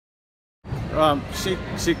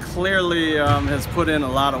She clearly has put in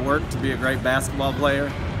a lot of work to be a great basketball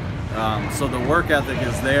player. So the work ethic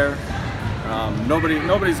is there.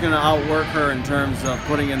 Nobody's going to outwork her in terms of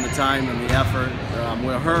putting in the time and the effort.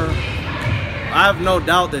 With her, I have no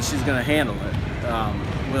doubt that she's going to handle it.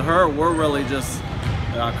 With her, we're really just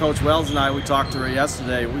Coach Wells and I. We talked to her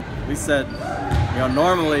yesterday. We said, you know,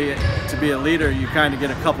 normally to be a leader, you kind of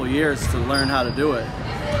get a couple years to learn how to do it.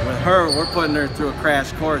 With her, we're putting her through a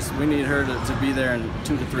crash course. We need her to be there in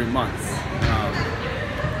 2 to 3 months,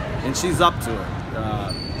 and she's up to it.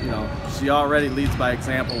 You know, she already leads by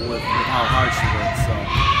example with how hard she works. So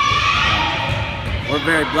we're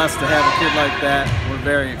very blessed to have a kid like that. We're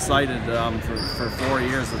very excited for 4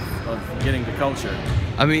 years of getting to coach her.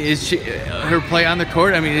 I mean, is she her play on the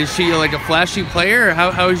court? I mean, is she like a flashy player, or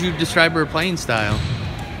how would you describe her playing style?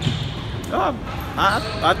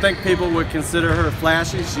 I think people would consider her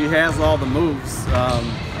flashy. She has all the moves,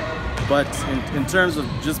 but in terms of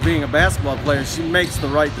just being a basketball player, she makes the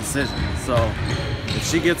right decision. So if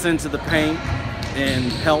she gets into the paint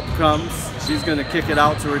and help comes, she's going to kick it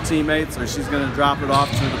out to her teammates, or she's going to drop it off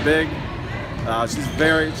to the big. She's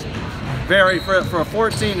very, for a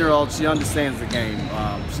 14-year-old, she understands the game.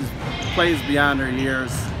 She plays beyond her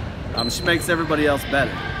years. She makes everybody else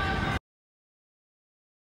better.